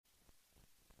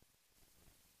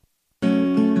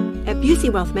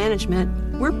Busey Wealth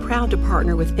Management, we're proud to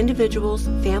partner with individuals,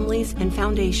 families, and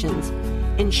foundations,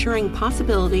 ensuring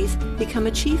possibilities become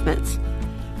achievements.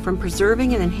 From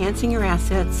preserving and enhancing your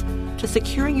assets to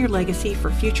securing your legacy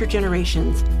for future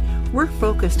generations, we're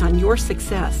focused on your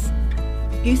success.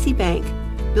 Busey Bank,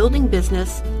 building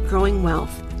business, growing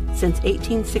wealth. Since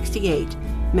 1868,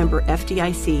 member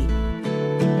FDIC.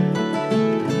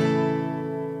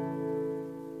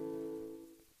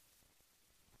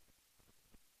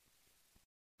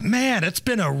 Man, it's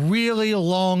been a really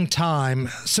long time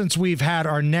since we've had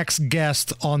our next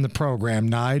guest on the program,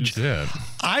 Nige. Yeah.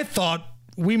 I thought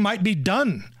we might be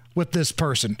done with this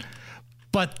person,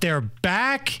 but they're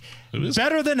back,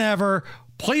 better than ever.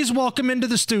 Please welcome into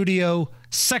the studio,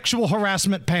 Sexual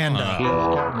Harassment Panda. He's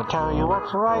gonna tell you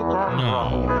what's right and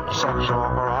wrong. Sexual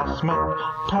Harassment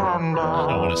Panda.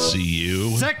 I want to see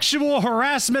you. Sexual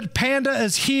Harassment Panda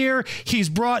is here. He's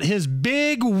brought his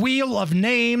big wheel of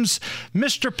names.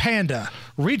 Mr. Panda,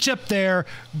 reach up there,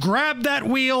 grab that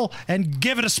wheel, and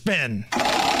give it a spin. Okay,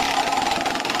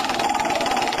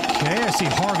 I see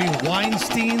Harvey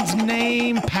Weinstein's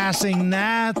name, passing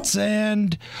that,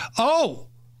 and... oh!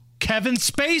 Kevin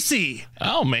Spacey.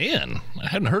 Oh, man. I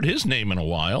hadn't heard his name in a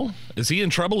while. Is he in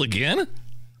trouble again?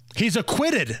 He's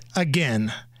acquitted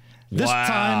again. This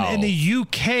time in the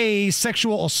UK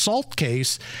sexual assault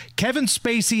case, Kevin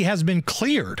Spacey has been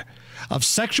cleared of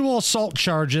sexual assault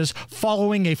charges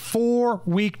following a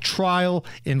 4-week trial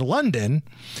in London.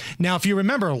 Now, if you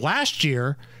remember last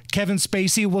year, Kevin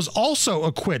Spacey was also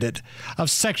acquitted of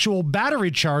sexual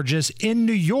battery charges in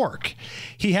New York.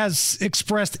 He has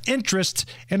expressed interest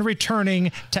in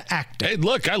returning to acting. Hey,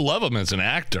 look, I love him as an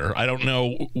actor. I don't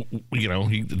know,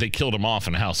 they killed him off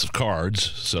in House of Cards,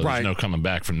 so there's no coming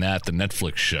back from that. The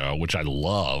Netflix show, which I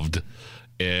loved.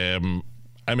 He's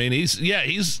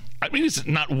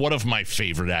not one of my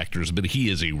favorite actors, but he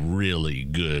is a really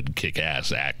good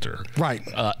kick-ass actor. Right.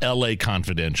 L.A.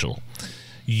 Confidential.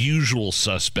 Usual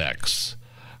Suspects.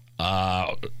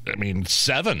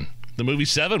 Seven. The movie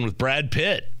Seven with Brad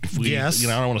Pitt. Yes.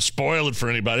 I don't want to spoil it for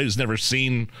anybody who's never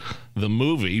seen the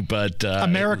movie, but...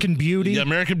 American Beauty. Yeah,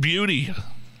 American Beauty.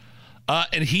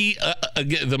 And he,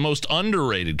 again, the most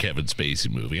underrated Kevin Spacey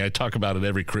movie, I talk about it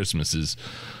every Christmas, is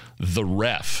The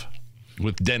Ref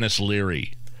with Dennis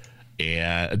Leary.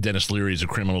 And Dennis Leary is a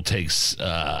criminal, takes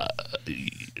I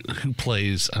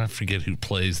forget who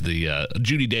plays the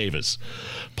Judy Davis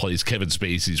plays Kevin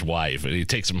Spacey's wife, and he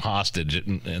takes him hostage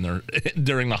and they're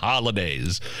during the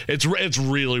holidays. It's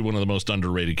really one of the most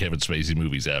underrated Kevin Spacey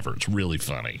movies ever. It's really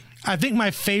funny. I think my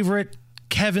favorite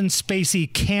Kevin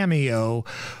Spacey cameo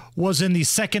was in the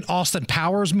second Austin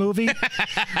Powers movie,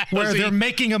 where they're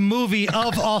making a movie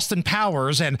of Austin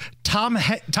Powers, and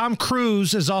Tom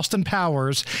Cruise is Austin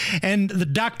Powers, and the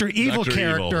Dr. Evil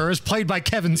character is played by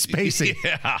Kevin Spacey.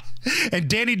 Yeah. And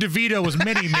Danny DeVito was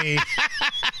Mini-Me.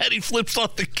 And he flips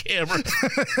off the camera.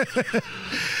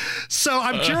 So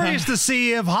I'm curious to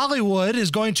see if Hollywood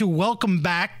is going to welcome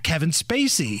back Kevin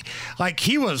Spacey. Like,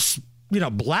 he was,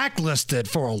 blacklisted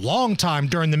for a long time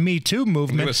during the Me Too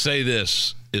movement. I'm going to say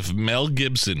this. If Mel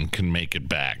Gibson can make it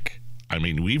back,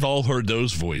 we've all heard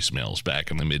those voicemails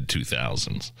back in the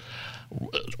mid-2000s.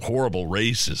 Horrible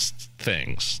racist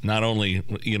things. Not only,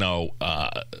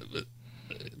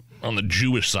 on the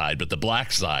Jewish side, but the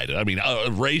black side.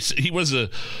 Race. He was a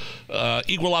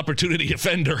equal opportunity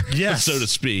offender, yes, so to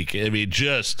speak. If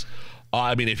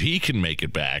he can make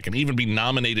it back and even be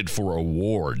nominated for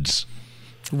awards.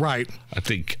 Right. I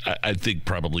think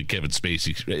probably Kevin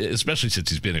Spacey, especially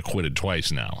since he's been acquitted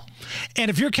twice now. And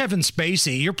if you're Kevin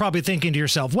Spacey, you're probably thinking to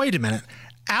yourself, wait a minute,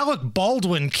 Alec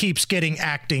Baldwin keeps getting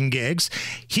acting gigs.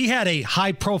 He had a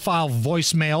high-profile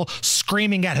voicemail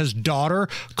screaming at his daughter,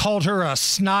 called her a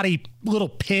snotty little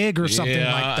pig or something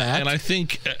like that. And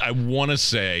I want to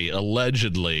say,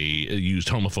 allegedly used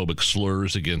homophobic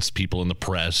slurs against people in the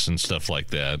press and stuff like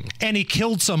that. And he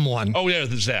killed someone. Oh, yeah,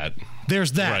 there's that.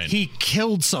 There's that. Right. He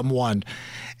killed someone.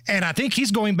 And I think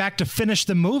he's going back to finish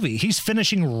the movie. He's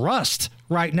finishing Rust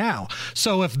right now.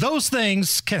 So if those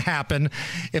things can happen,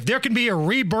 if there can be a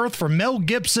rebirth for Mel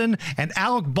Gibson and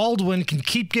Alec Baldwin can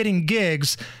keep getting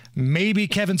gigs, maybe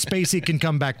Kevin Spacey can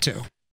come back too.